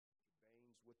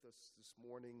with us this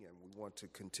morning, and we want to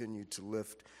continue to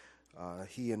lift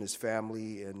he and his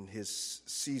family in his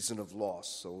season of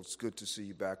loss. So it's good to see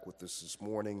you back with us this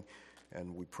morning,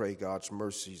 and we pray God's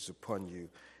mercies upon you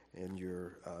in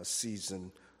your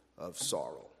season of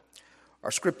sorrow.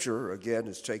 Our scripture, again,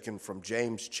 is taken from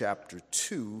James chapter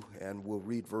 2, and we'll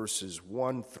read verses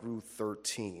 1 through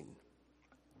 13.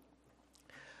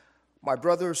 My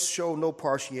brothers, show no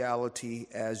partiality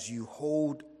as you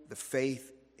hold the faith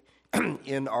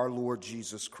in our Lord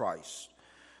Jesus Christ,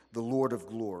 the Lord of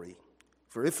glory.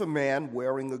 For if a man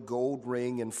wearing a gold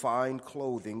ring and fine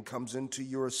clothing comes into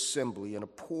your assembly, and a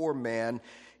poor man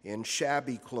in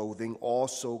shabby clothing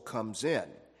also comes in,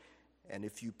 and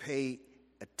if you pay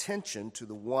attention to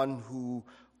the one who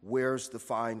wears the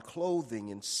fine clothing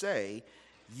and say,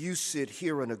 you sit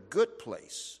here in a good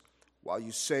place, while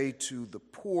you say to the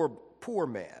poor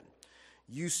man,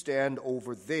 you stand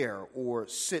over there, or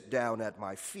sit down at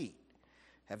my feet.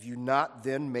 Have you not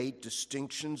then made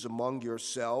distinctions among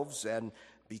yourselves and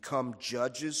become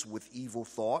judges with evil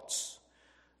thoughts?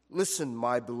 Listen,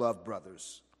 my beloved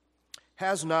brothers.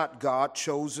 Has not God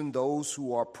chosen those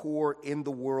who are poor in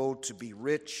the world to be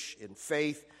rich in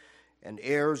faith and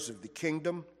heirs of the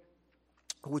kingdom,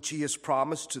 which he has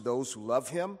promised to those who love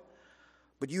him?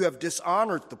 But you have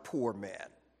dishonored the poor man,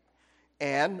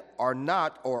 and are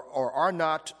not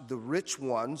the rich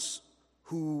ones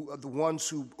the ones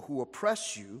who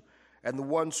oppress you, and the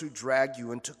ones who drag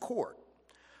you into court?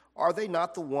 Are they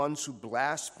not the ones who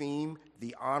blaspheme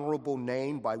the honorable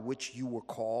name by which you were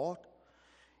called?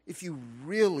 If you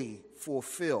really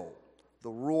fulfill the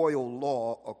royal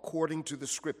law according to the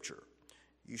scripture,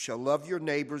 you shall love your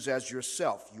neighbors as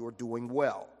yourself, you are doing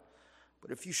well.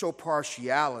 But if you show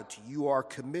partiality, you are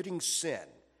committing sin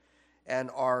and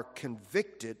are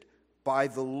convicted by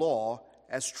the law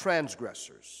as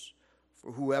transgressors.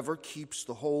 For whoever keeps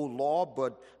the whole law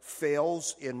but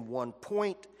fails in one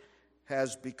point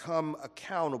has become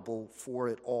accountable for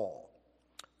it all.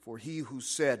 For he who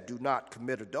said, do not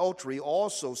commit adultery,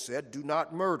 also said, do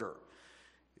not murder.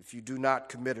 If you do not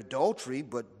commit adultery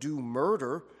but do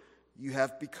murder, you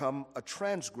have become a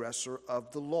transgressor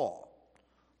of the law.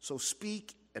 So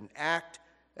speak and act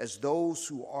as those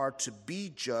who are to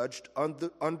be judged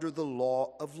under the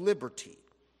law of liberty.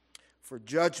 For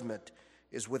judgment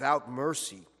is without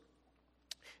mercy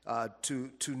to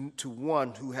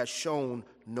one who has shown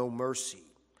no mercy.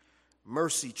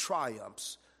 Mercy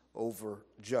triumphs over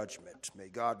judgment. May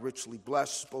God richly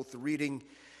bless both the reading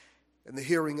and the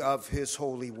hearing of his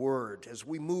holy word. As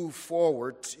we move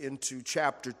forward into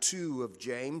chapter 2 of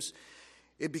James,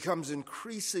 it becomes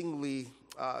increasingly,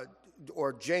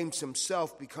 James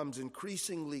himself becomes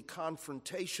increasingly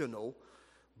confrontational,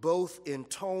 both in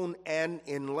tone and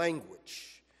in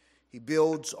language. He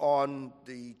builds on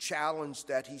the challenge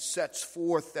that he sets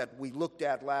forth that we looked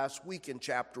at last week in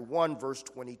chapter 1, verse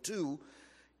 22.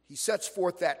 He sets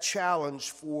forth that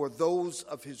challenge for those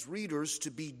of his readers to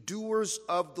be doers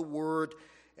of the word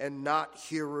and not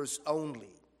hearers only.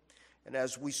 And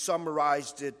as we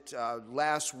summarized it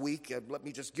last week, let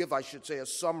me just give, a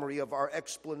summary of our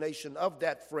explanation of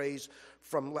that phrase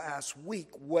from last week,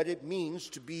 what it means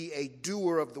to be a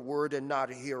doer of the word and not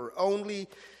a hearer only.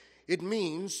 It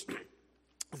means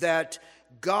that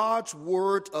God's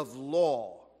word of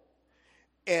law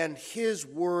and his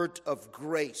word of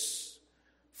grace,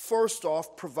 first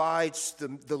off, provides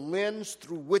the lens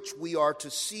through which we are to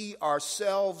see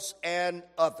ourselves and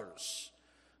others.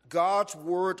 God's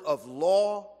word of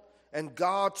law and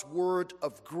God's word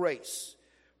of grace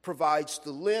provides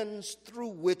the lens through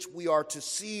which we are to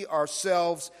see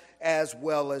ourselves as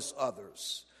well as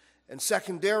others. And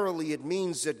secondarily, it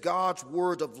means that God's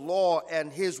word of law and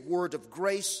his word of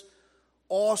grace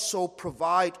also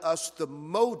provide us the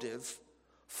motive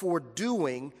for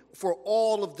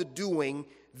all of the doing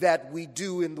that we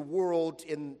do in the world,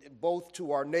 in both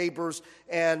to our neighbors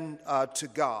and to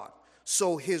God.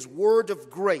 So his word of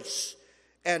grace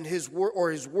and his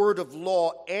word of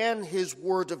law and his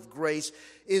word of grace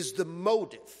is the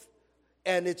motive,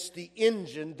 and it's the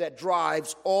engine that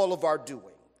drives all of our doing.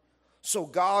 So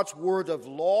God's word of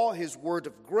law, his word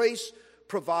of grace,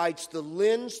 provides the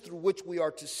lens through which we are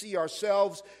to see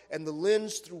ourselves and the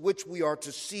lens through which we are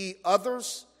to see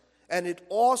others. And it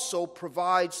also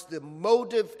provides the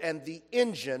motive and the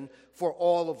engine for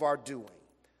all of our doing.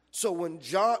 So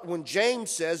when James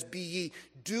says, be ye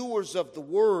doers of the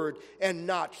word and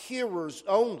not hearers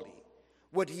only,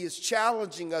 what he is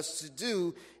challenging us to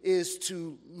do is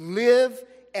to live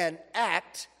and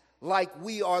act like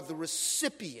we are the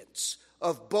recipients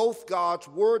of both God's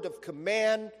word of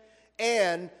command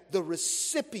and the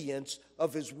recipients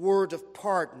of his word of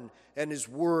pardon and his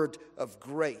word of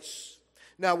grace.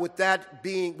 Now, with that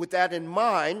in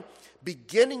mind,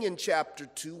 beginning in chapter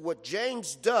 2, what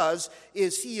James does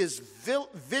is he is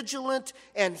vigilant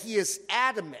and he is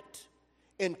adamant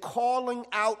in calling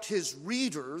out his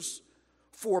readers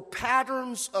for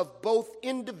patterns of both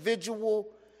individual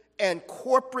and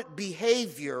corporate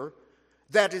behavior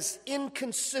that is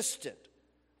inconsistent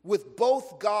with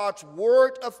both God's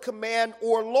word of command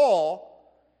or law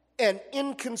and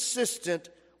inconsistent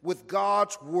with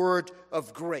God's word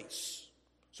of grace.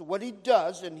 So what he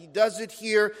does, and he does it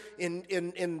here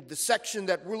in the section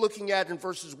that we're looking at in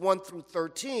verses 1 through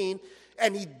 13,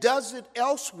 and he does it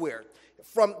elsewhere,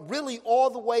 from really all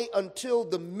the way until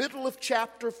the middle of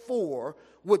chapter 4,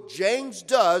 what James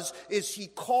does is he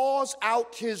calls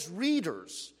out his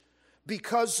readers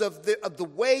because of the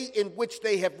way in which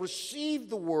they have received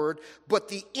the word, but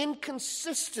the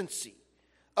inconsistency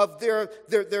of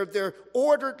their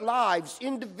ordered lives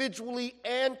individually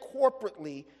and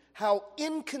corporately, how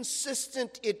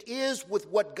inconsistent it is with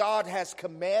what God has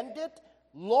commanded,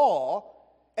 law,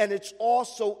 and it's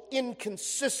also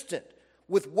inconsistent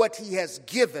with what he has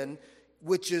given,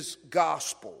 which is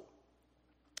gospel.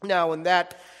 Now, in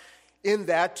that,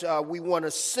 we want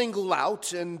to single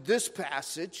out in this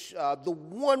passage the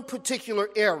one particular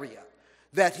area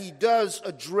that he does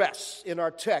address in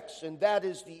our text, and that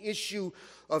is the issue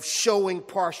of showing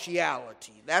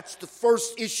partiality. That's the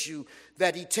first issue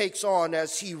that he takes on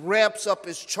as he ramps up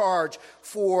his charge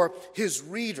for his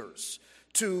readers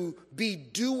to be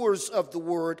doers of the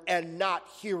word and not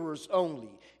hearers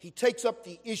only. He takes up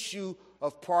the issue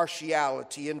of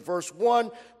partiality. In verse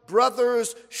 1,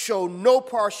 brothers, show no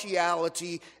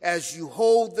partiality as you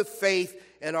hold the faith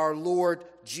in our Lord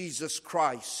Jesus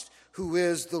Christ, who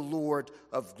is the Lord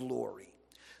of glory.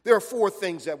 There are four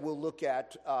things that we'll look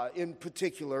at in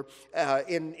particular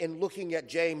in looking at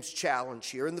James' challenge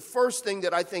here. And the first thing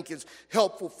that I think is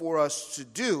helpful for us to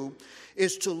do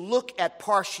is to look at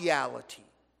partiality.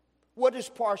 What is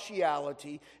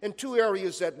partiality? And two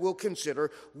areas that we'll consider: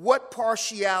 what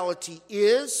partiality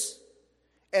is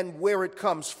and where it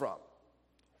comes from.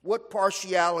 What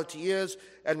partiality is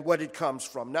and what it comes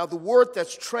from. Now, the word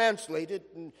that's translated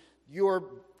in your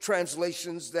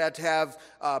translations that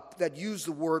use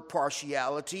the word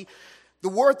partiality, the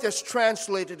word that's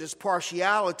translated as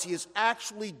partiality is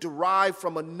actually derived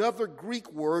from another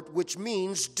Greek word which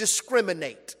means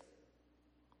discriminate.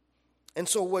 And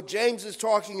so what James is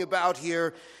talking about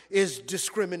here is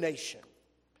discrimination.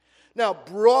 Now,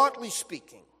 broadly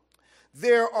speaking,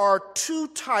 there are two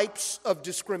types of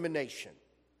discrimination.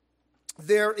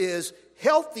 There is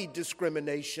healthy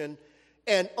discrimination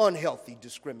and unhealthy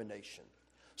discrimination.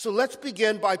 So let's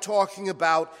begin by talking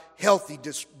about healthy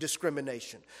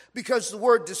discrimination, because the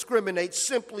word discriminate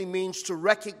simply means to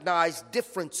recognize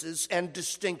differences and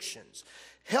distinctions.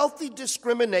 Healthy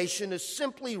discrimination is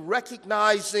simply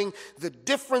recognizing the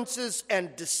differences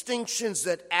and distinctions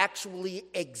that actually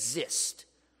exist,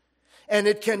 and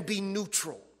it can be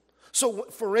neutral. So,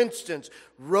 for instance,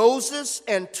 roses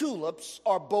and tulips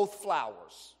are both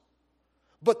flowers.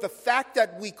 But the fact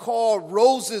that we call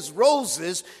roses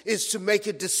roses is to make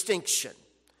a distinction.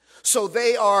 So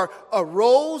a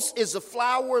rose is a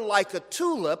flower like a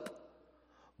tulip,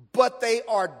 but they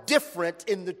are different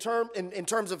in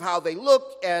terms of how they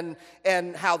look and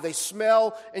how they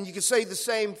smell. And you can say the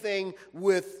same thing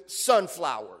with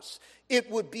sunflowers. It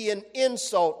would be an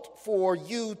insult for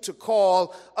you to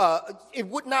call, it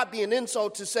would not be an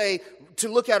insult to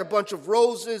look at a bunch of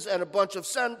roses and a bunch of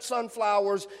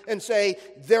sunflowers and say,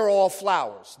 they're all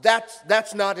flowers.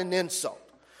 That's not an insult.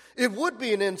 It would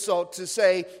be an insult to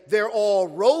say, they're all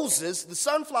roses. The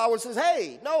sunflower says,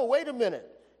 hey, no, wait a minute.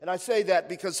 And I say that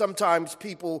because sometimes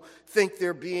people think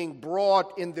they're being broad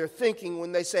in their thinking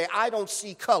when they say, I don't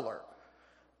see color.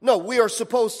 No, we are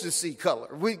supposed to see color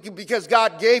because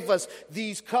God gave us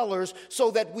these colors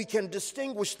so that we can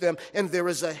distinguish them. And there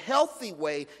is a healthy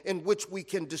way in which we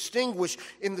can distinguish,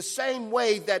 in the same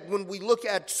way that when we look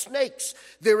at snakes,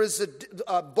 there is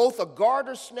both a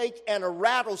garter snake and a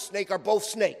rattlesnake are both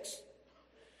snakes.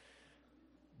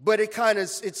 But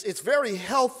it's very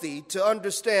healthy to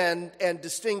understand and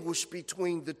distinguish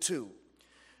between the two,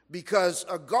 because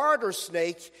a garter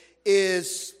snake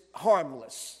is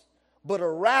harmless, but a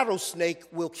rattlesnake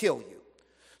will kill you.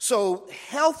 So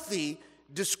healthy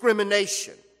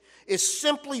discrimination is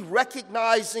simply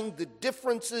recognizing the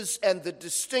differences and the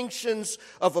distinctions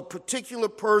of a particular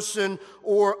person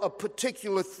or a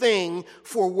particular thing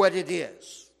for what it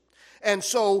is. And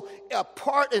so,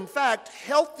 in fact,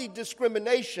 healthy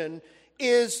discrimination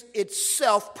is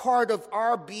itself part of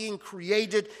our being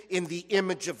created in the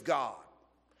image of God.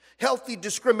 Healthy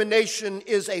discrimination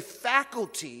is a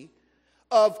faculty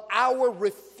of our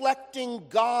reflecting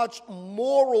God's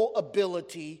moral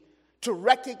ability to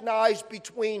recognize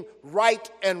between right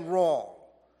and wrong.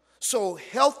 So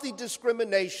healthy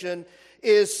discrimination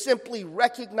is simply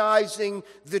recognizing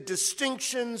the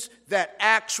distinctions that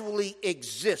actually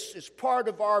exist. It's part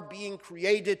of our being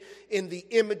created in the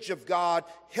image of God.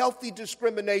 Healthy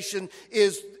discrimination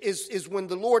is when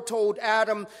the Lord told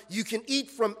Adam, you can eat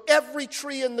from every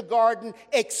tree in the garden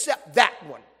except that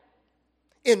one.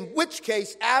 In which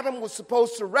case, Adam was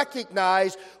supposed to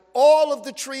recognize all of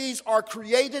the trees are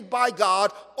created by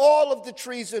God. All of the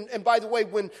trees, and by the way,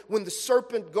 when the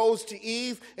serpent goes to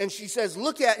Eve and he says,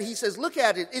 look at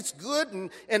it, it's good and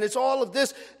it's all of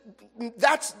this.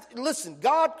 Listen,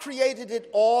 God created it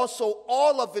all, so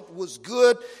all of it was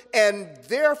good, and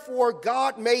therefore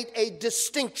God made a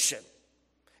distinction.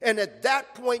 And at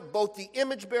that point, both the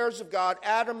image bearers of God,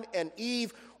 Adam and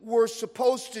Eve, were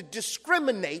supposed to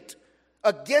discriminate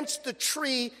against the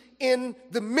tree in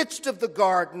the midst of the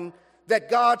garden that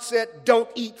God said, don't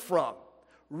eat from.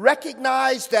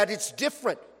 Recognize that it's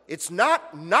different. It's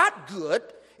not good.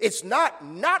 It's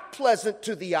not pleasant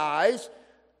to the eyes,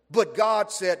 but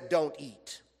God said, don't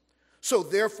eat. So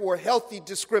therefore, healthy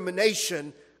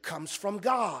discrimination comes from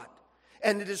God.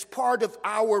 And it is part of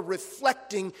our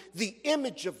reflecting the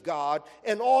image of God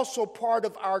and also part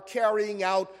of our carrying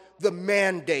out the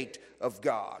mandate of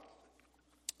God.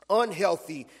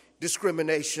 Unhealthy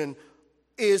discrimination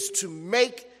is to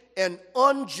make an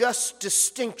unjust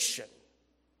distinction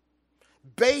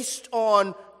based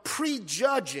on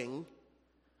prejudging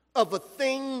of a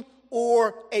thing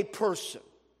or a person.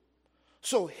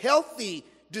 So healthy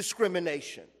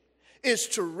discrimination is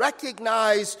to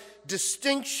recognize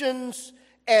distinctions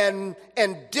and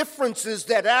differences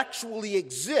that actually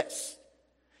exist.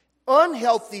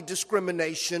 Unhealthy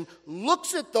discrimination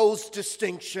looks at those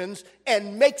distinctions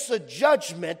and makes a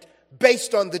judgment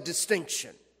based on the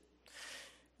distinction.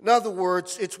 In other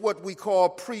words, it's what we call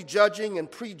prejudging, and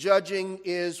prejudging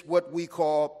is what we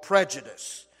call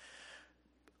prejudice.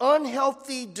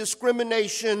 Unhealthy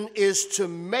discrimination is to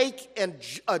make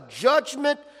a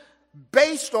judgment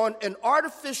based on an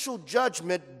artificial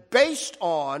judgment based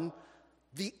on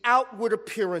the outward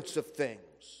appearance of things.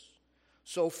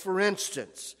 So, for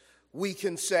instance, we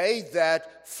can say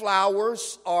that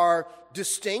flowers are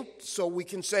distinct, so we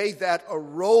can say that a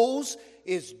rose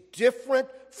is different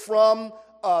from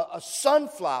a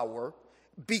sunflower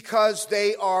because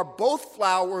they are both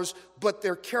flowers, but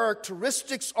their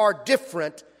characteristics are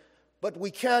different. But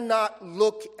we cannot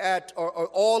look at, or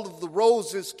all of the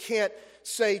roses can't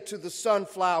say to the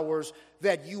sunflowers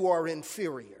that you are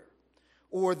inferior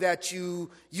or that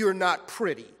you're not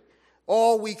pretty.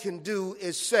 All we can do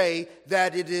is say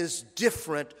that it is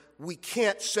different. We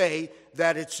can't say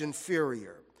that it's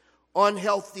inferior.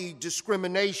 Unhealthy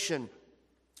discrimination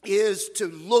is to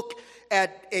look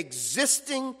at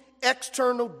existing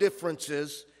external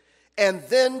differences and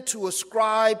then to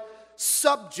ascribe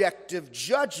subjective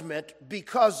judgment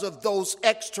because of those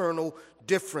external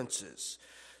differences.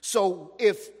 So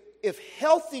if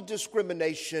healthy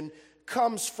discrimination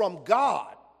comes from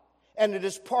God, and it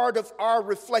is part of our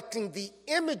reflecting the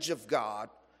image of God,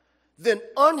 then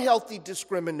unhealthy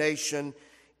discrimination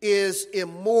is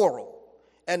immoral,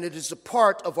 and it is a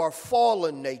part of our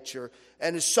fallen nature,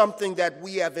 and is something that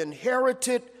we have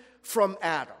inherited from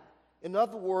Adam. In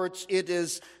other words, it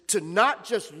is to not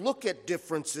just look at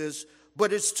differences,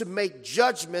 but it's to make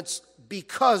judgments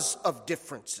because of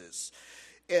differences.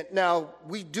 And now,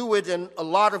 we do it in a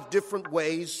lot of different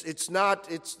ways. It's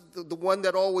the one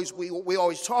that we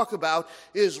always talk about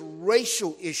is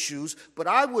racial issues. But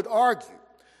I would argue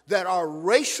that our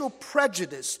racial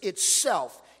prejudice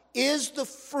itself is the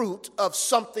fruit of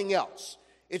something else.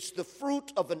 It's the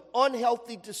fruit of an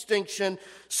unhealthy distinction,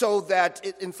 so that,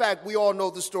 in fact, we all know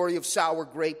the story of sour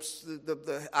grapes.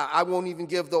 I won't even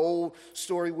give the old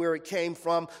story where it came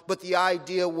from, but the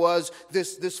idea was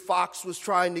this fox was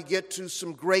trying to get to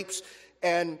some grapes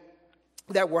and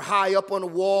that were high up on a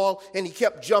wall, and he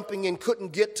kept jumping and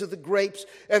couldn't get to the grapes,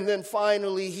 and then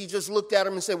finally he just looked at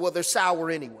them and said, well, they're sour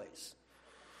anyways,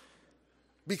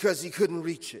 because he couldn't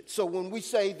reach it. So when we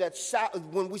say that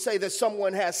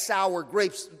someone has sour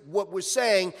grapes, what we're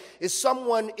saying is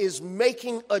someone is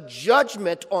making a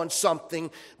judgment on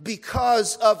something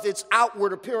because of its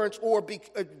outward appearance, or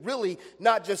really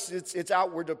not just its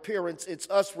outward appearance, it's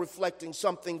us reflecting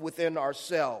something within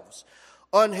ourselves.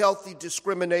 Unhealthy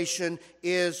discrimination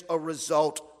is a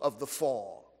result of the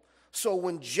fall. So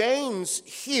when James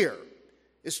here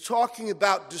is talking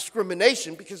about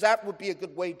discrimination, because that would be a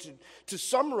good way to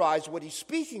summarize what he's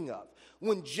speaking of.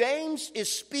 When James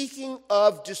is speaking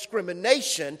of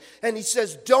discrimination, and he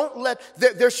says,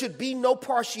 there should be no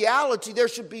partiality, there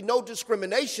should be no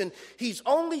discrimination, he's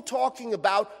only talking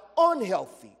about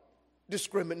unhealthy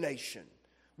discrimination.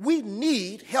 We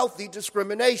need healthy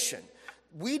discrimination.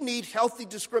 We need healthy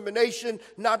discrimination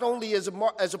not only as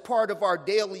a part of our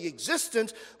daily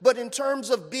existence, but in terms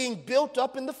of being built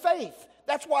up in the faith.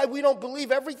 That's why we don't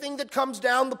believe everything that comes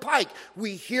down the pike.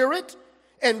 We hear it,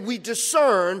 and we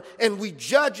discern, and we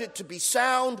judge it to be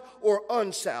sound or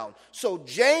unsound. So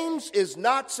James is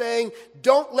not saying,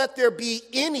 don't let there be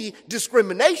any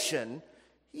discrimination.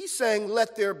 He's saying,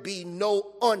 let there be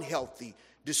no unhealthy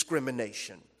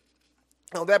discrimination.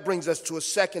 Now that brings us to a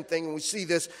second thing, and we see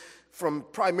this from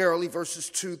primarily verses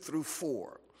 2 through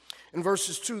 4. In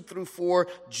verses 2 through 4,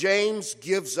 James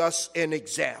gives us an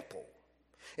example.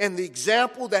 And the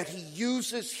example that he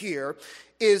uses here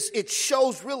is, it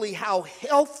shows really how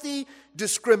healthy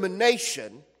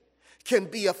discrimination can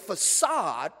be a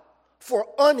facade for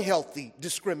unhealthy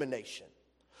discrimination.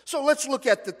 So let's look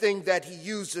at the thing that he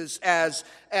uses as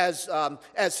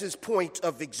his point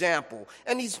of example.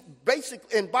 And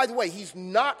and by the way, he's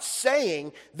not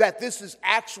saying that this has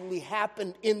actually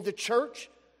happened in the church,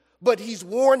 but he's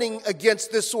warning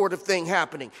against this sort of thing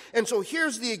happening. And so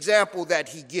here's the example that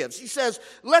he gives. He says,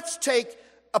 let's take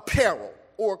apparel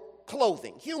or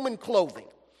clothing, human clothing.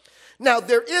 Now,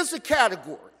 there is a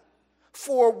category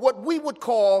for what we would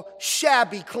call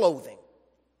shabby clothing.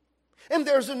 And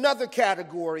there's another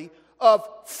category of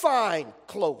fine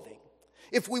clothing.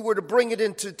 If we were to bring it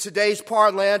into today's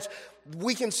parlance,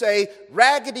 we can say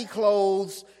raggedy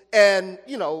clothes and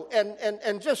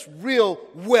just real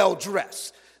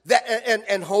well-dressed.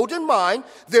 And hold in mind,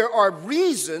 there are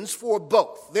reasons for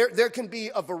both. There can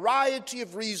be a variety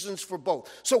of reasons for both.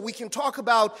 So we can talk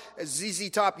about, as ZZ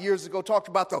Top years ago talked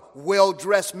about the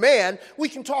well-dressed man, we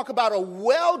can talk about a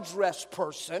well-dressed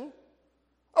person,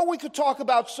 or we could talk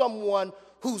about someone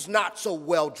who's not so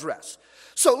well-dressed.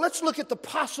 So let's look at the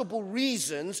possible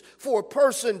reasons for a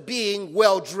person being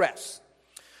well-dressed.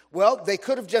 Well, they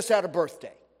could have just had a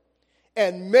birthday,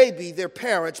 and maybe their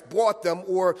parents bought them,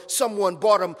 or someone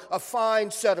bought them a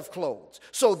fine set of clothes.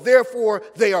 So therefore,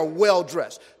 they are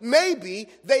well-dressed. Maybe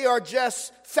they are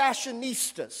just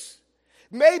fashionistas.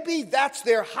 Maybe that's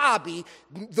their hobby,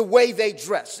 the way they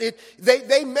dress.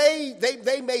 They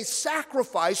may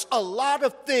sacrifice a lot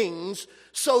of things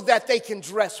so that they can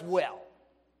dress well.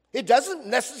 It doesn't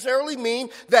necessarily mean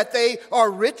that they are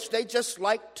rich. They just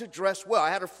like to dress well. I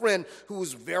had a friend who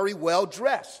was very well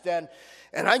dressed, and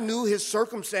I knew his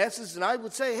circumstances, and I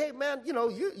would say, hey, man,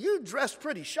 you dress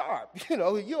pretty sharp.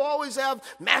 You always have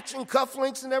matching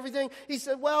cufflinks and everything. He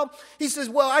says, well,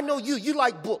 I know you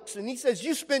like books. And he says,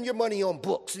 you spend your money on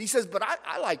books. And he says, but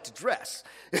I like to dress.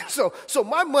 So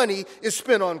my money is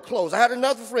spent on clothes. I had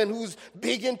another friend who was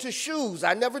big into shoes.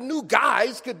 I never knew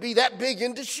guys could be that big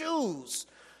into shoes.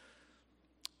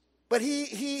 But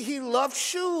he loved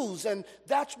shoes, and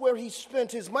that's where he spent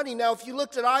his money. Now, if you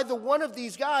looked at either one of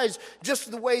these guys,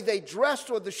 just the way they dressed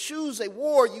or the shoes they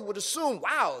wore, you would assume,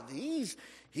 wow, he's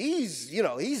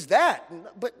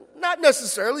that. But not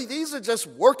necessarily. These are just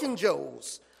working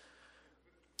Joes.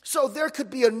 So there could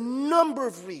be a number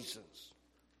of reasons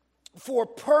for a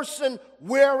person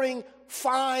wearing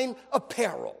fine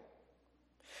apparel.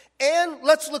 And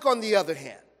let's look on the other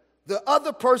hand, the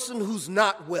other person who's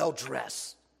not well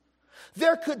dressed.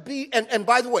 There could be, and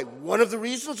by the way, one of the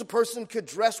reasons a person could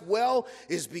dress well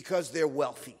is because they're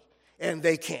wealthy, and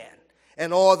they can.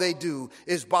 And all they do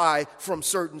is buy from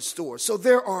certain stores. So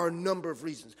there are a number of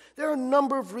reasons. There are a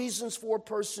number of reasons for a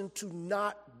person to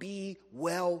not be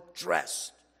well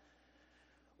dressed.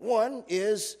 One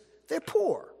is they're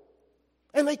poor,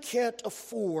 and they can't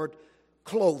afford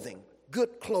clothing,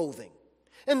 good clothing.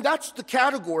 And that's the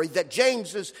category that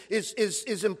James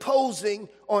is imposing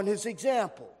on his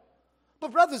example.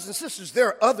 But brothers and sisters, there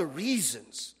are other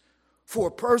reasons for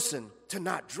a person to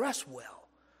not dress well.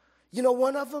 You know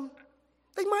one of them?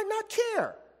 They might not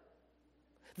care.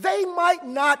 They might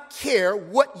not care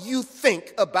what you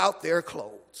think about their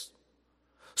clothes.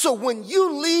 So when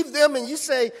you leave them and you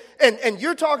say, and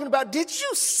you're talking about, did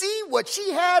you see what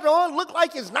she had on? Looked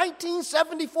like it's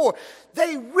 1974.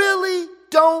 They really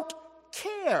don't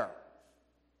care.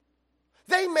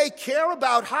 They may care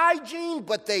about hygiene,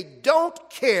 but they don't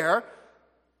care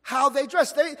how they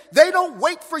dress. They don't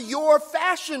wait for your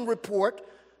fashion report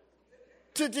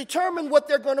to determine what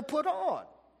they're going to put on.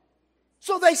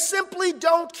 So they simply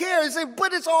don't care. They say,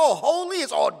 but it's all holy,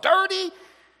 it's all dirty.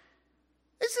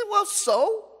 They say, well,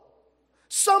 so?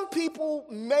 Some people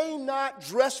may not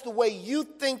dress the way you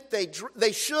think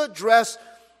they should dress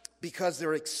because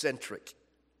they're eccentric.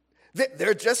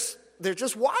 They're just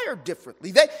wired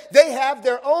differently. They have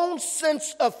their own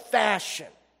sense of fashion.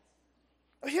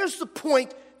 Here's the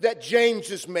point that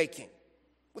James is making.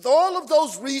 With all of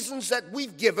those reasons that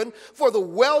we've given for the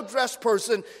well-dressed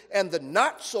person and the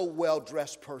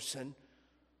not-so-well-dressed person,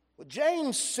 what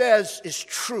James says is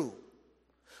true.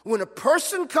 When a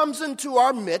person comes into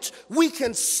our midst, we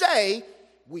can say,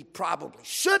 we probably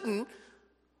shouldn't,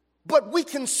 but we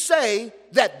can say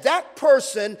that that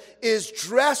person is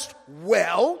dressed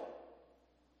well,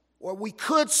 or we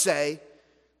could say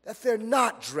that they're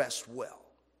not dressed well,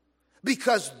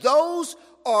 because those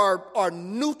are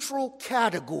neutral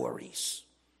categories.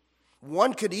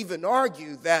 One could even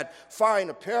argue that fine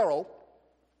apparel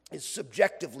is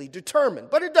subjectively determined,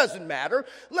 but it doesn't matter.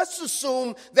 Let's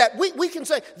assume that we can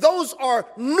say those are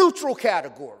neutral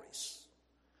categories.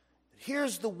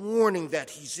 Here's the warning that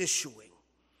he's issuing.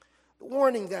 The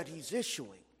warning that he's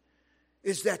issuing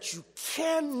is that you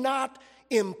cannot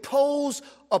impose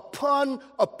upon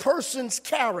a person's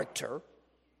character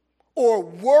or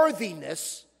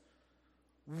worthiness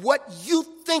what you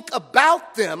think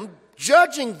about them,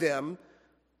 judging them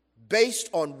based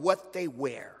on what they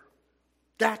wear.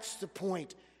 That's the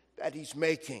point that he's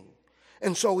making.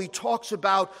 And so he talks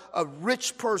about a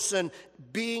rich person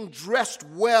being dressed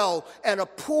well and a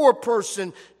poor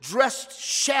person dressed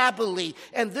shabbily.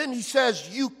 And then he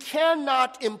says, you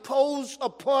cannot impose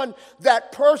upon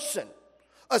that person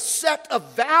a set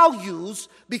of values,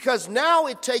 because now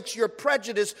it takes your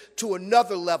prejudice to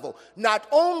another level. Not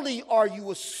only are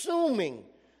you assuming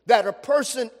that a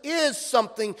person is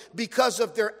something because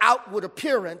of their outward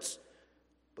appearance,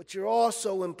 but you're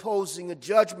also imposing a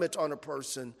judgment on a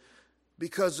person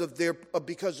because of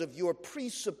your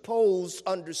presupposed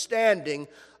understanding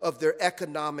of their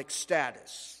economic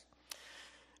status.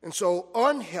 And so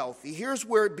unhealthy, here's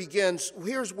where it begins,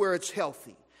 here's where it's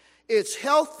healthy. It's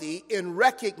healthy in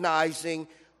recognizing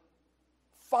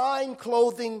fine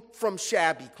clothing from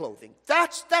shabby clothing.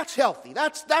 That's healthy.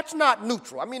 That's not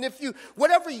neutral. I mean,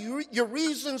 your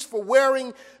reasons for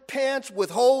wearing pants with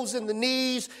holes in the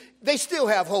knees, they still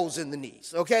have holes in the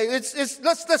knees. Okay, let's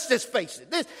just face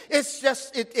it.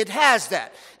 It has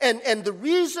that. And the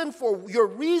reason for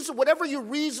whatever your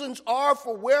reasons are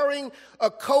for wearing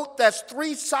a coat that's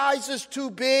 3 sizes too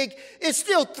big, it's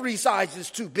still 3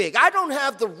 sizes too big. I don't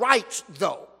have the right,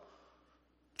 though,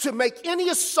 to make any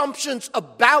assumptions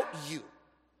about you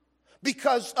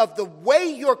because of the way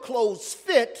your clothes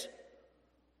fit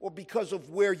or because of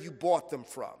where you bought them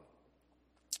from.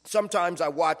 Sometimes I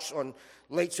watch on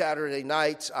late Saturday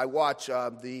nights, I watch I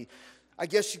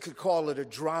guess you could call it a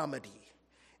dramedy,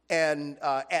 and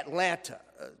Atlanta,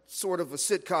 sort of a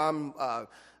sitcom,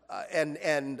 and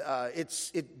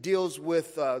it deals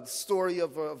with the story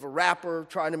of a rapper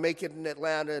trying to make it in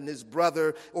Atlanta, and his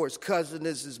brother or his cousin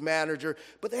is his manager.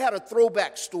 But they had a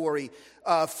throwback story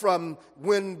from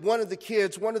when one of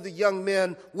the young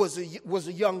men was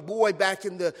a young boy back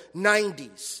in the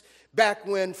 90s. Back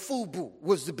when FUBU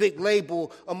was the big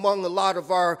label among a lot of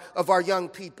our young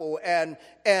people, and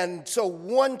so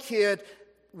one kid,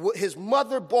 his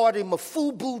mother bought him a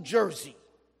FUBU jersey.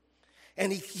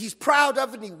 And he's proud of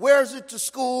it, and he wears it to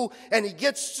school, and he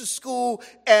gets to school,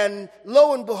 and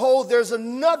lo and behold, there's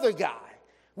another guy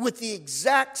with the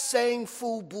exact same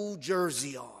FUBU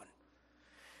jersey on.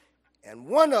 And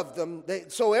one of them,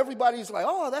 so everybody's like,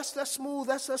 oh, that's smooth,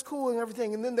 that's cool and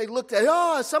everything. And then they looked at,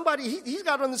 somebody, he's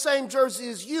got on the same jersey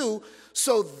as you.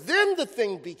 So then the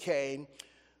thing became,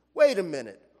 wait a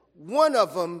minute, one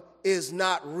of them is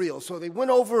not real. So they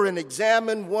went over and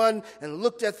examined one and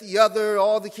looked at the other.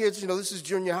 All the kids, this is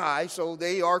junior high, so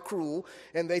they are cruel,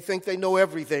 and they think they know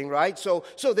everything, right? So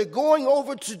they're going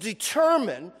over to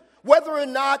determine whether or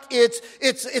not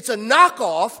it's a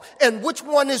knockoff and which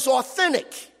one is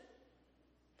authentic.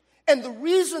 And the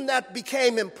reason that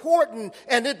became important,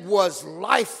 and it was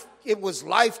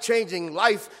life-changing,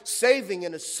 life-saving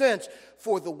in a sense,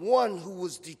 for the one who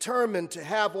was determined to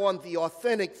have on the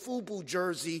authentic FUBU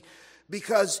jersey,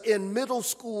 because in middle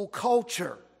school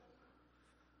culture,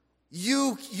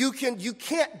 you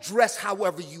can't dress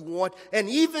however you want, and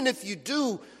even if you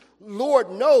do,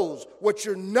 Lord knows what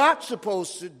you're not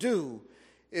supposed to do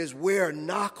is wear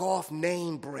knockoff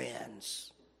name brands.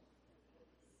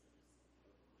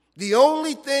 The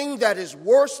only thing that is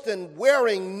worse than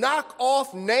wearing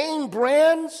knockoff name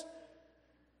brands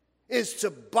is to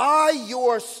buy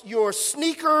your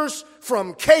sneakers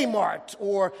from Kmart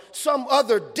or some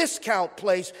other discount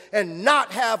place and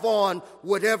not have on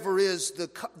whatever is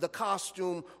the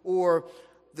costume or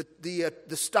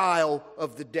the style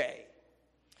of the day.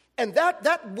 And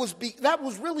that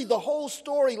was really the whole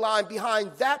storyline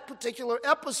behind that particular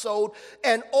episode,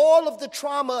 and all of the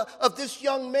trauma of this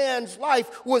young man's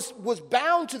life was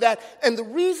bound to that. And the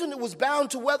reason it was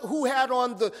bound to who had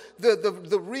on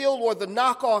the real or the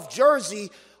knockoff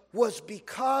jersey was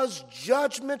because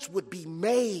judgments would be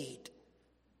made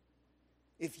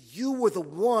if you were the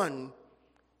one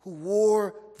who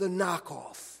wore the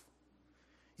knockoff.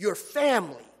 Your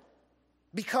family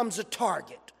becomes a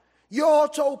target. You're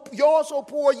also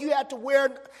poor, you had to wear,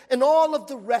 and all of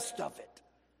the rest of it.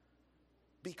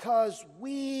 Because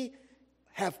we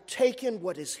have taken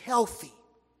what is healthy,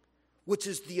 which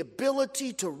is the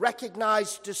ability to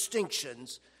recognize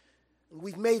distinctions, and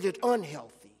we've made it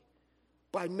unhealthy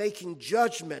by making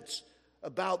judgments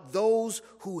about those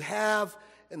who have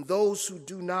and those who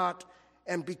do not,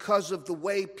 and because of the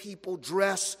way people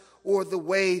dress or the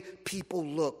way people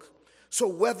look. So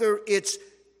whether it's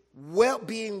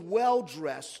being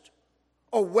well-dressed,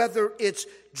 or whether it's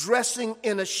dressing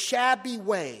in a shabby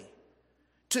way,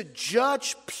 to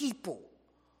judge people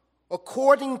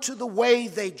according to the way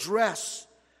they dress,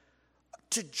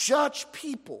 to judge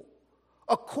people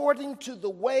according to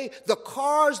the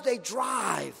cars they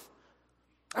drive.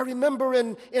 I remember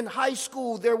in high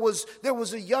school there was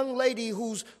a young lady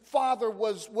whose father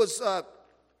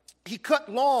he cut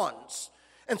lawns,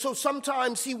 and so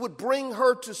sometimes he would bring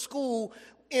her to school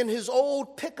in his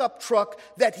old pickup truck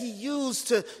that he used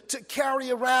to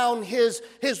carry around his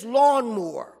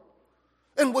lawnmower.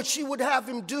 And what she would have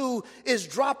him do is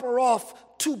drop her off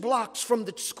 2 blocks from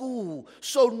the school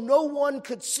so no one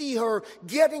could see her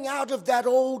getting out of that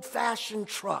old-fashioned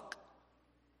truck.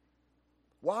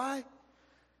 Why?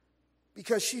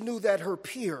 Because she knew that her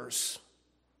peers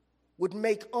would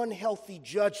make unhealthy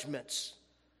judgments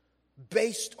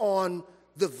based on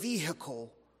the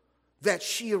vehicle that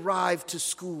she arrived to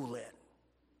school in.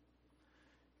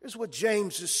 Here's what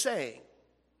James is saying.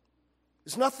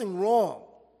 There's nothing wrong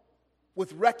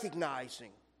with recognizing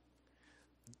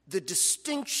the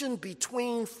distinction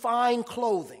between fine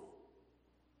clothing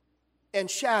and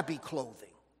shabby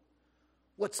clothing.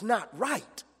 What's not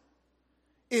right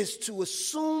is to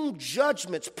assume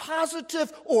judgments,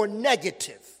 positive or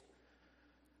negative,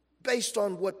 based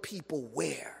on what people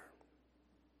wear.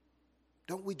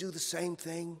 Don't we do the same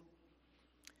thing?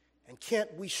 And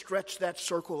can't we stretch that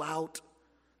circle out?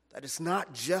 That it's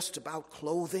not just about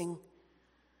clothing,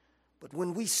 but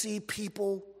when we see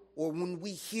people or when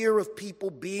we hear of people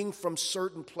being from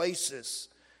certain places,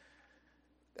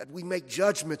 that we make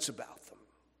judgments about them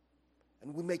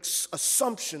and we make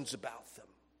assumptions about them.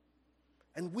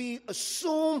 And we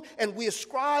assume and we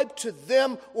ascribe to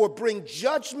them or bring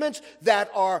judgments that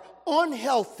are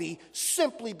unhealthy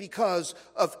simply because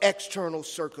of external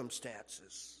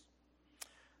circumstances.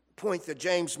 The point that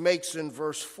James makes in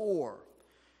verse 4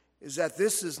 is that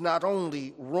this is not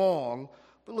only wrong,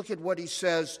 but look at what he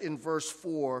says in verse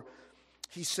 4.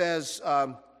 He says,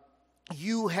 have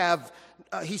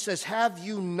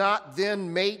you not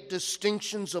then made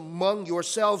distinctions among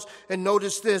yourselves? And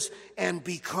notice this, and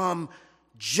become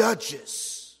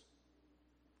judges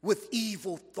with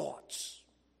evil thoughts.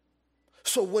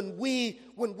 So when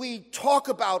we talk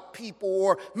about people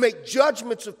or make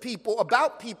judgments of people,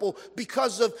 about people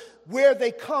because of where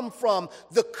they come from,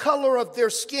 the color of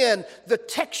their skin, the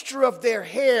texture of their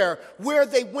hair, where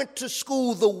they went to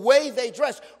school, the way they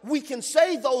dress, we can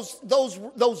say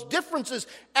those differences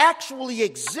actually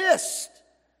exist.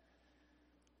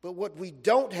 But what we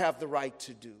don't have the right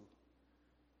to do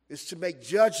is to make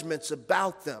judgments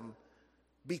about them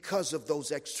because of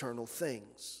those external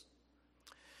things.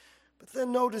 But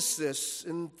then notice this,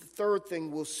 and the third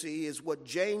thing we'll see is what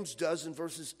James does in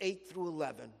verses 8 through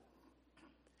 11,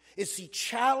 is he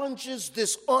challenges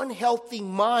this unhealthy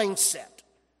mindset.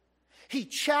 He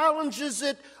challenges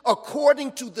it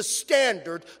according to the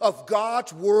standard of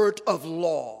God's word of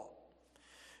law.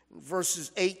 In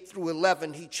verses 8 through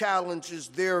 11, he challenges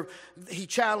them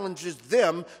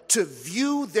to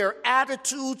view their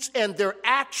attitudes and their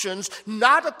actions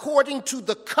not according to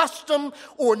the custom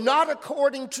or not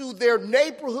according to their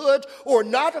neighborhood or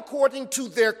not according to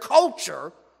their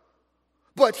culture,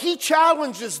 but he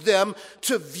challenges them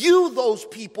to view those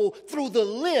people through the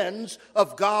lens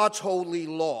of God's holy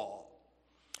law.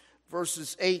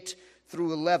 Verses 8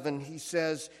 through 11, he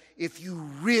says, if you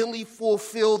really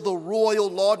fulfill the royal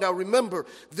law. Now remember,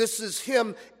 this is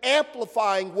him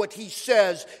amplifying what he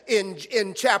says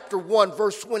in chapter 1,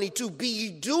 verse 22. Be ye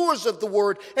doers of the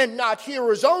word and not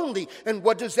hearers only. And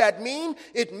what does that mean?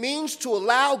 It means to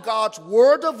allow God's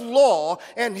word of law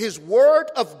and his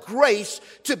word of grace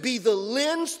to be the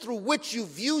lens through which you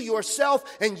view yourself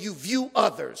and you view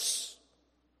others.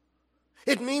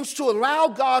 It means to allow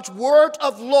God's word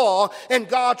of law and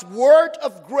God's word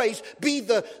of grace be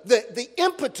the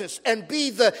impetus and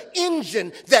be the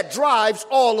engine that drives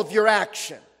all of your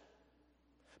action.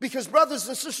 Because, brothers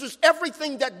and sisters,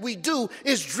 everything that we do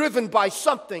is driven by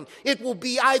something. It will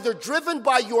be either driven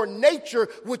by your nature,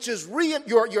 which is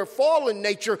your fallen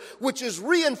nature, which is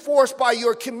reinforced by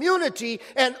your community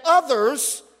and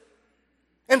others,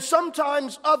 and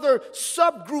sometimes other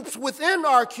subgroups within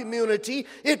our community.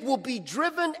 It will be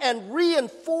driven and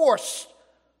reinforced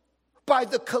by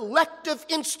the collective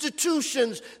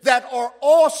institutions that are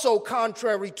also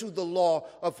contrary to the law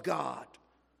of God.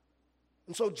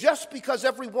 And so just because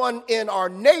everyone in our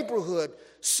neighborhood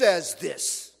says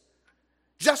this,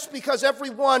 just because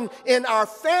everyone in our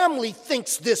family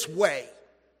thinks this way,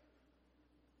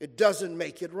 it doesn't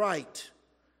make it right.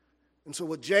 And so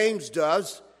what James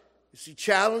does is he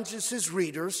challenges his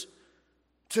readers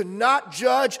to not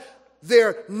judge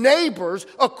their neighbors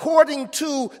according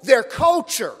to their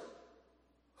culture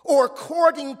or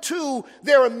according to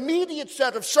their immediate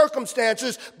set of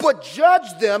circumstances, but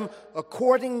judge them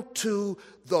according to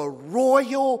the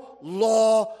royal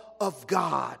law of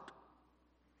God.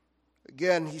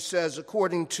 Again, he says,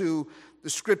 according to the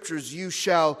scriptures, you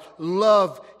shall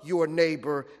love your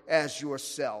neighbor as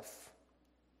yourself.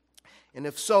 And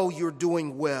if so, you're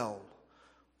doing well.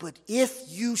 But if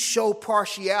you show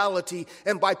partiality,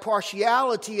 and by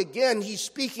partiality, again, he's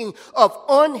speaking of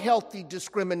unhealthy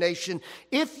discrimination.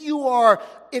 If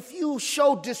you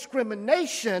show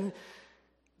discrimination,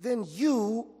 then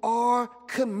you are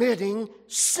committing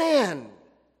sin.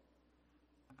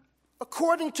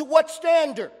 According to what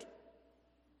standard?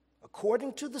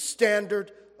 According to the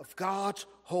standard of God's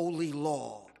holy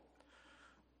law.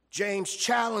 James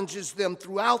challenges them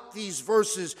throughout these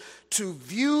verses to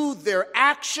view their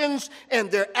actions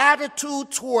and their attitude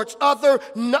towards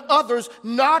others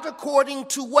not according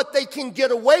to what they can get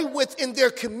away with in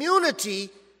their community,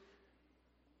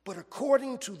 but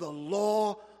according to the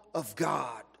law of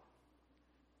God.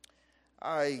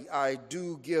 I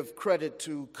do give credit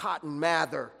to Cotton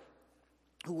Mather,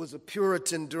 who was a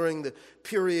Puritan during the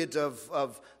period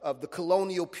of the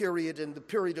colonial period and the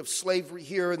period of slavery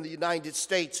here in the United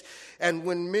States. And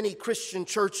when many Christian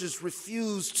churches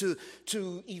refused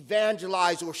to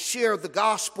evangelize or share the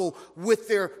gospel with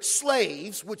their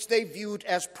slaves, which they viewed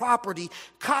as property,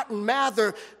 Cotton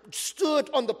Mather stood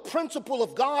on the principle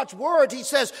of God's word. He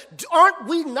says, aren't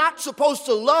we not supposed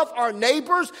to love our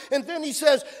neighbors? And then he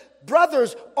says,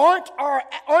 brothers, aren't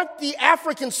the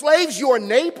African slaves your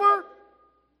neighbor?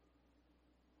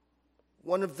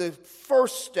 One of the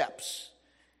first steps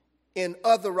in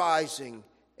otherizing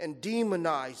and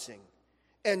demonizing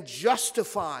and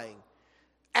justifying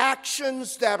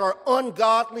actions that are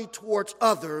ungodly towards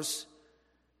others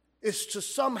is to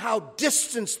somehow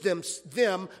distance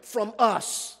them from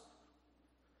us.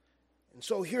 And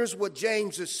so here's what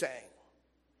James is saying.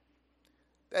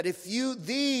 That if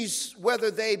these,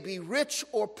 whether they be rich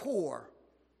or poor,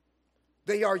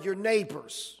 they are your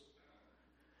neighbors.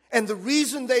 And the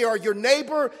reason they are your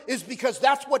neighbor is because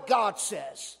that's what God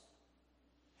says.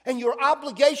 And your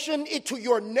obligation to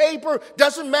your neighbor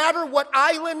doesn't matter what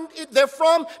island they're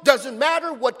from, doesn't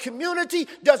matter what community,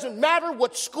 doesn't matter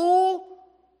what school.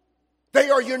 They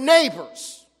are your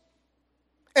neighbors.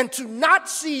 And to not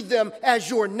see them as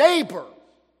your neighbor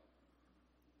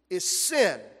is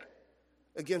sin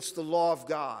against the law of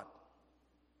God.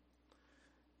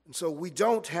 And so we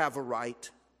don't have a right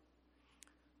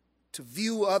to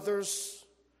view others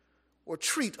or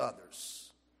treat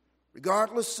others,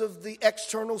 regardless of the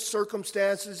external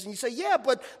circumstances. And you say, yeah,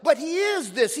 but he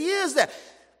is this, he is that.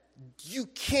 You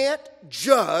can't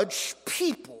judge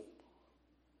people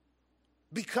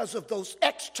because of those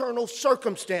external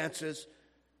circumstances.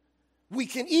 We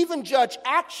can even judge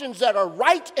actions that are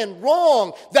right and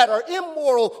wrong, that are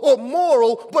immoral or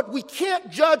moral, but we can't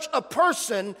judge a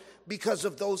person because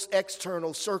of those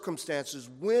external circumstances.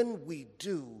 When we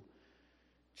do,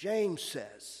 James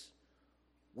says,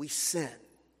 we sin.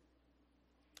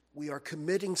 We are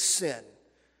committing sin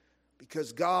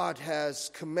because God has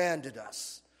commanded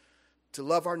us to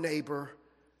love our neighbor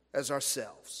as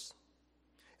ourselves.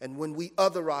 And when we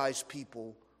otherize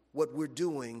people, what we're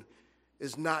doing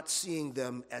is not seeing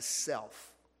them as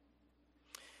self.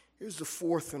 Here's the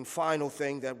fourth and final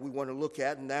thing that we want to look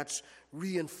at, and that's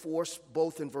reinforced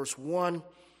both in verse 1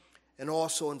 and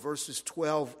also in verses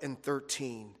 12 and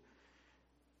 13.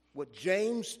 What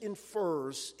James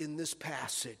infers in this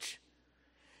passage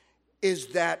is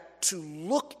that to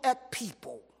look at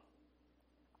people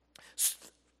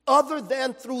other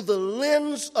than through the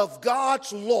lens of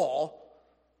God's law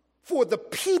for the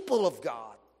people of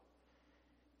God,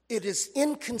 it is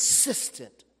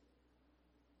inconsistent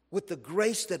with the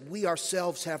grace that we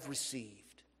ourselves have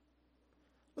received.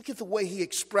 Look at the way he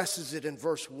expresses it in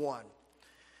verse 1.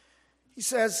 He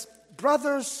says,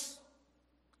 brothers,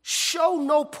 show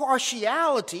no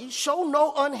partiality, show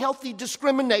no unhealthy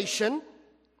discrimination.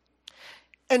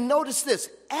 And notice this,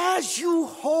 as you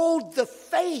hold the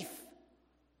faith,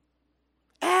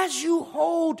 as you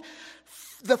hold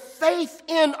the faith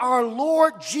in our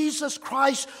Lord Jesus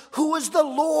Christ, who is the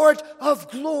Lord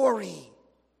of glory.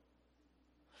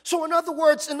 So in other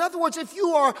words, if you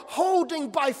are holding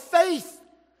by faith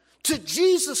to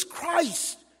Jesus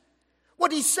Christ,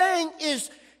 what he's saying is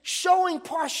showing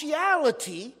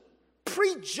partiality,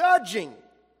 prejudging,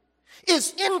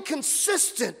 is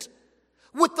inconsistent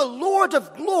with the Lord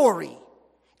of glory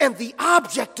and the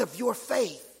object of your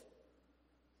faith.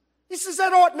 He says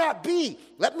that ought not be.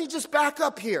 Let me just back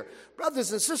up here.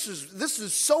 Brothers and sisters, this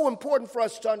is so important for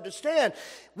us to understand.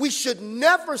 We should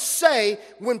never say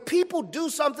when people do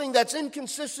something that's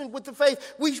inconsistent with the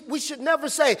faith, we should never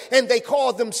say, and they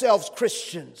call themselves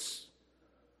Christians.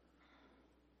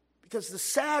 Because the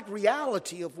sad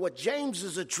reality of what James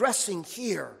is addressing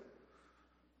here,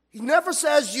 he never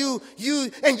says you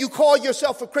call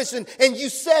yourself a Christian and you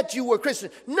said you were a Christian.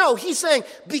 No, he's saying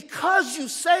because you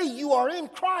say you are in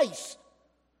Christ,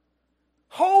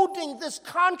 holding this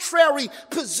contrary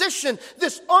position,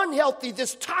 this unhealthy,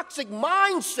 this toxic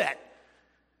mindset,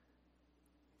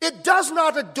 it does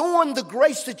not adorn the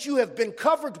grace that you have been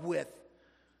covered with,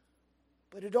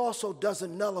 but it also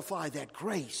doesn't nullify that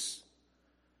grace.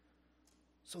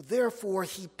 So therefore,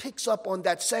 he picks up on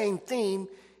that same theme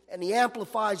and he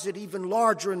amplifies it even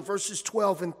larger in verses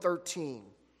 12 and 13.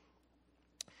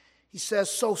 He says,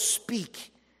 so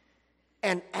speak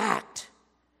and act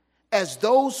as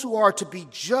those who are to be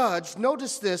judged,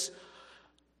 notice this,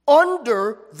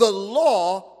 under the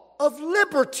law of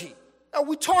liberty. Now,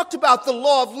 we talked about the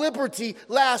law of liberty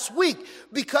last week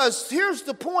because here's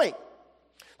the point.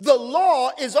 The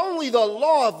law is only the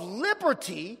law of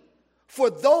liberty for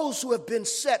those who have been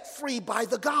set free by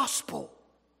the gospel.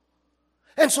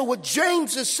 And so what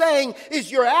James is saying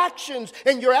is your actions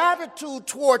and your attitude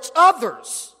towards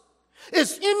others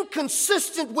is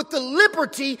inconsistent with the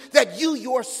liberty that you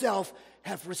yourself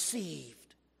have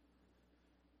received.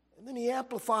 And then he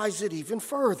amplifies it even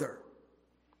further.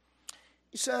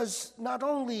 He says, not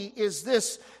only is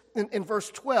this, in verse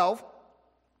 12,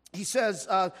 he says,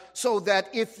 so that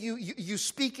if you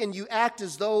speak and you act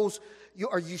as those,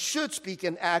 you should speak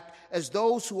and act as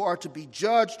those who are to be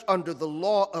judged under the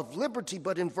law of liberty.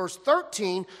 But in verse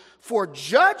 13, for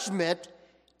judgment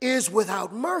is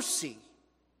without mercy.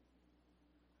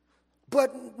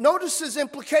 But notice his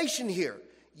implication here.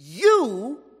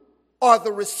 You are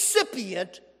the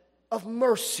recipient of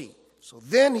mercy. So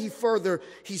then he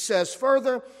says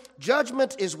further,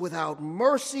 judgment is without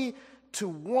mercy to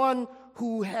one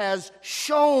who has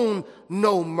shown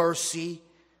no mercy,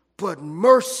 but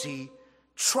mercy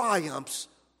triumphs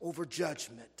over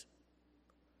judgment.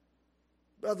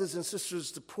 Brothers and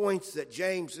sisters, the points that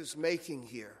James is making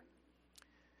here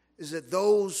is that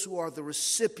those who are the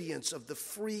recipients of the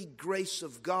free grace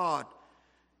of God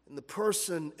in the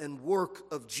person and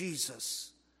work of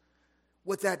Jesus,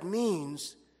 what that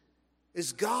means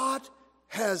is God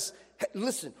has,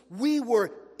 listen, we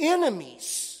were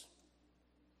enemies,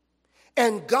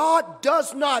 and God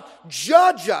does not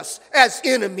judge us as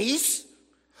enemies,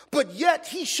 but yet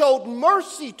he showed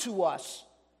mercy to us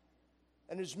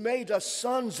and has made us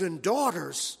sons and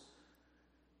daughters,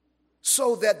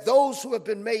 so that those who have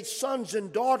been made sons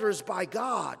and daughters by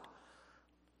God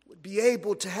would be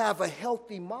able to have a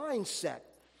healthy mindset.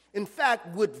 In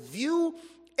fact, would view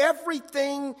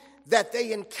everything that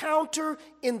they encounter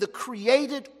in the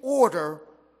created order,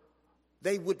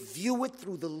 they would view it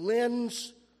through the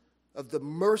lens of the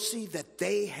mercy that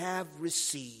they have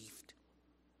received.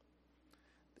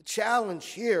 The challenge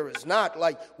here is not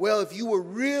like, well, if you were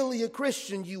really a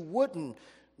Christian, you wouldn't.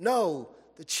 No,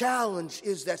 the challenge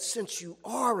is that since you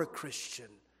are a Christian,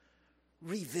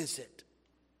 revisit.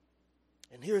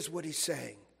 And here's what he's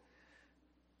saying.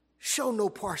 Show no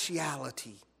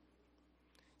partiality.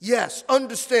 Yes,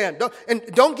 understand.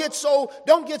 Don't get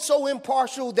so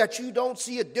impartial that you don't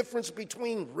see a difference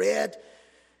between red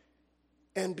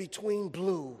and between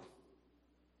blue.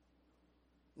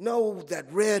 know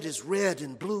that red is red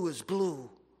and blue is blue.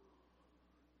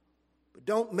 But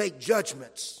don't make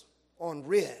judgments on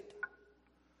red.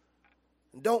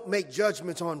 And don't make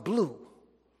judgments on blue.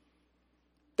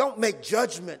 Don't make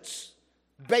judgments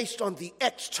based on the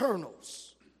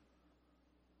externals.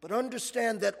 But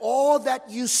understand that all that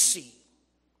you see,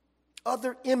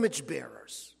 other image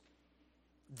bearers,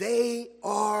 they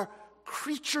are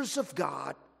creatures of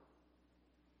God,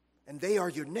 and they are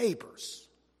your neighbors.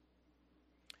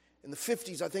 In the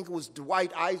 50s, I think it was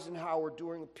Dwight Eisenhower,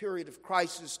 during a period of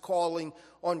crisis, calling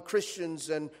on Christians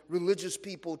and religious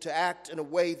people to act in a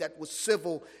way that was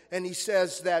civil. And he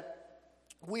says that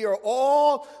we are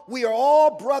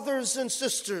all brothers and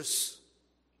sisters.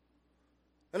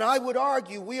 And I would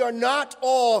argue we are not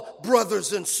all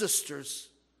brothers and sisters,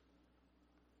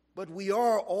 but we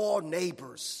are all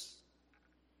neighbors.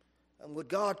 And what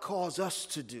God calls us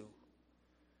to do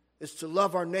is to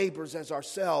love our neighbors as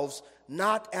ourselves,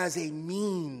 not as a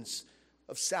means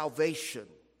of salvation,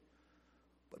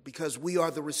 but because we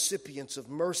are the recipients of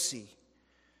mercy,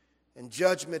 and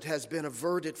judgment has been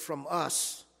averted from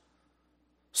us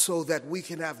so that we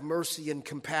can have mercy and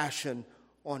compassion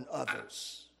on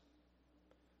others.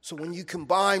 So when you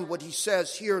combine what he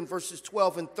says here in verses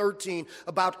 12 and 13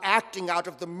 about acting out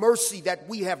of the mercy that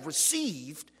we have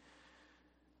received,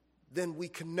 then we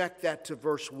connect that to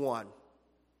verse 1.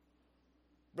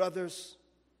 Brothers,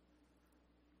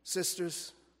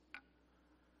 sisters,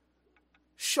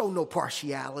 show no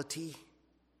partiality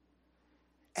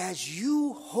as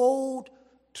you hold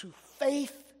to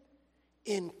faith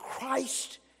in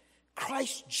Christ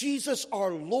Jesus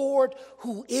our Lord,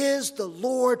 who is the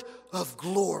Lord of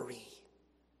glory.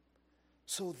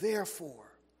 So therefore,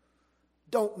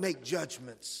 don't make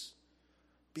judgments,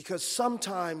 because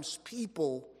sometimes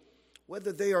people,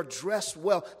 whether they are dressed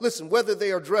well, whether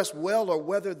they are dressed well or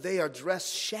whether they are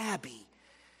dressed shabby,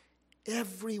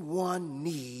 everyone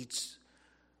needs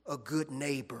a good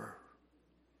neighbor.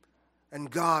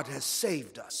 And God has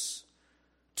saved us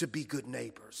to be good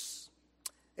neighbors.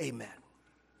 Amen.